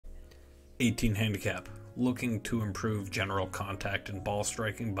18 handicap, looking to improve general contact and ball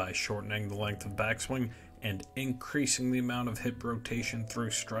striking by shortening the length of backswing and increasing the amount of hip rotation through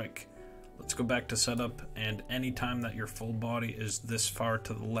strike. Let's go back to setup, and anytime that your full body is this far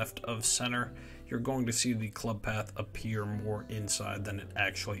to the left of center, you're going to see the club path appear more inside than it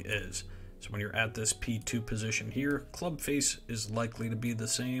actually is. So when you're at this P2 position here, club face is likely to be the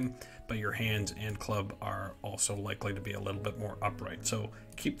same, but your hands and club are also likely to be a little bit more upright. So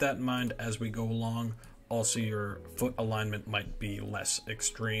keep that in mind as we go along. Also, your foot alignment might be less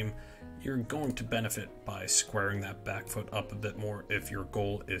extreme. You're going to benefit by squaring that back foot up a bit more if your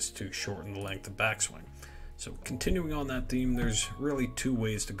goal is to shorten the length of backswing. So continuing on that theme, there's really two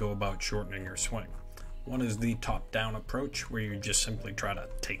ways to go about shortening your swing. One is the top-down approach, where you just simply try to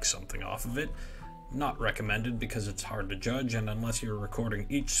take something off of it. Not recommended because it's hard to judge, and unless you're recording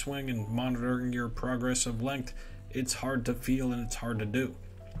each swing and monitoring your progress of length, it's hard to feel and it's hard to do.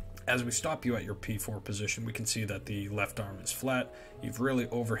 As we stop you at your P4 position, we can see that the left arm is flat. You've really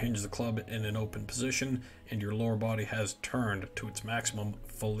overhinged the club in an open position, and your lower body has turned to its maximum,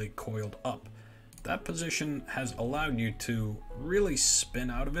 fully coiled up. That position has allowed you to really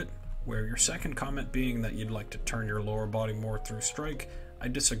spin out of it, where your second comment being that you'd like to turn your lower body more through strike, I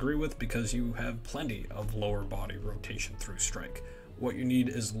disagree with, because you have plenty of lower body rotation through strike. What you need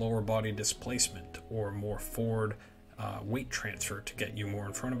is lower body displacement or more forward weight transfer to get you more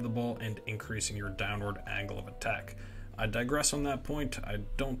in front of the ball and increasing your downward angle of attack. I digress on that point. I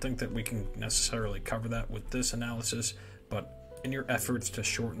don't think that we can necessarily cover that with this analysis, but in your efforts to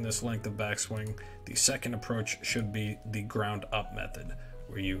shorten this length of backswing, the second approach should be the ground up method,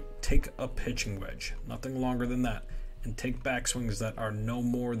 where you take a pitching wedge, nothing longer than that, and take backswings that are no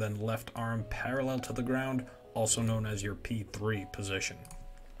more than left arm parallel to the ground, also known as your P3 position.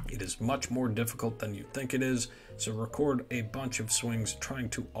 It is much more difficult than you think it is, so record a bunch of swings trying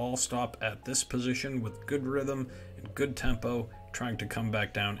to all stop at this position with good rhythm and good tempo, trying to come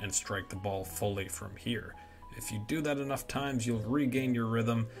back down and strike the ball fully from here. If you do that enough times, you'll regain your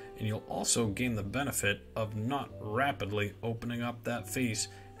rhythm, and you'll also gain the benefit of not rapidly opening up that face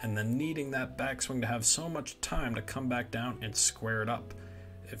and then needing that backswing to have so much time to come back down and square it up.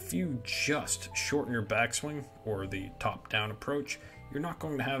 If you just shorten your backswing, or the top-down approach, you're not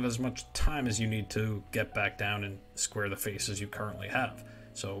going to have as much time as you need to get back down and square the face as you currently have.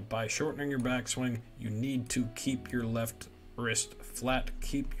 So by shortening your backswing, you need to keep your left wrist flat,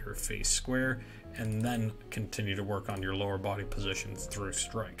 keep your face square, and then continue to work on your lower body positions through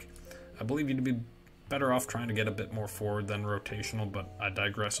strike. I believe you to be better off trying to get a bit more forward than rotational, but I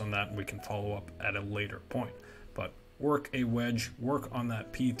digress on that, and we can follow up at a later point. But work a wedge, work on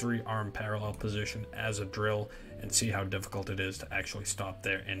that P3 arm parallel position as a drill, and see how difficult it is to actually stop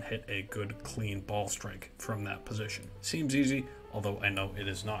there and hit a good clean ball strike from that position. Seems easy, although I know it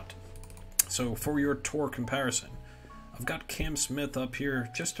is not. So for your tour comparison, I've got Cam Smith up here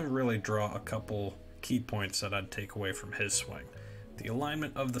just to really draw a couple key points that I'd take away from his swing. The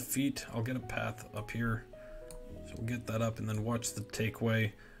alignment of the feet, I'll get a path up here, so we'll get that up and then watch the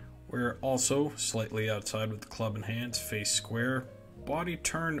takeaway. We're also slightly outside with the club and hands, face square, body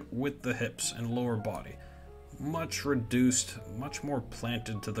turn with the hips and lower body. Much reduced, much more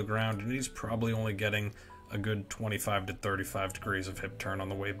planted to the ground, and he's probably only getting a good 25 to 35 degrees of hip turn on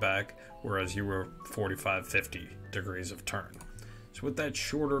the way back, whereas you were 45, 50 degrees of turn. So with that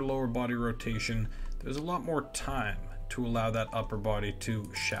shorter lower body rotation, there's a lot more time to allow that upper body to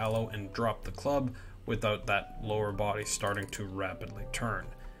shallow and drop the club without that lower body starting to rapidly turn.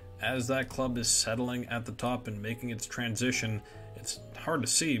 As that club is settling at the top and making its transition, it's hard to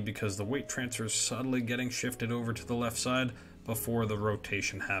see because the weight transfer is subtly getting shifted over to the left side before the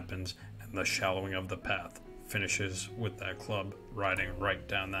rotation happens and the shallowing of the path finishes with that club riding right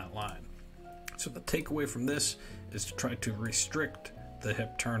down that line. So the takeaway from this is to try to restrict the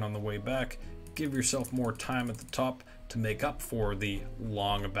hip turn on the way back, give yourself more time at the top to make up for the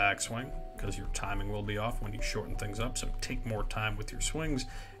long backswing, because your timing will be off when you shorten things up, so take more time with your swings,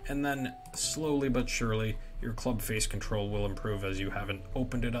 and then slowly but surely your club face control will improve as you haven't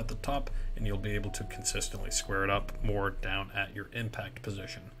opened it at the top, and you'll be able to consistently square it up more down at your impact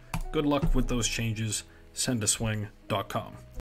position. Good luck with those changes. Sendaswing.com.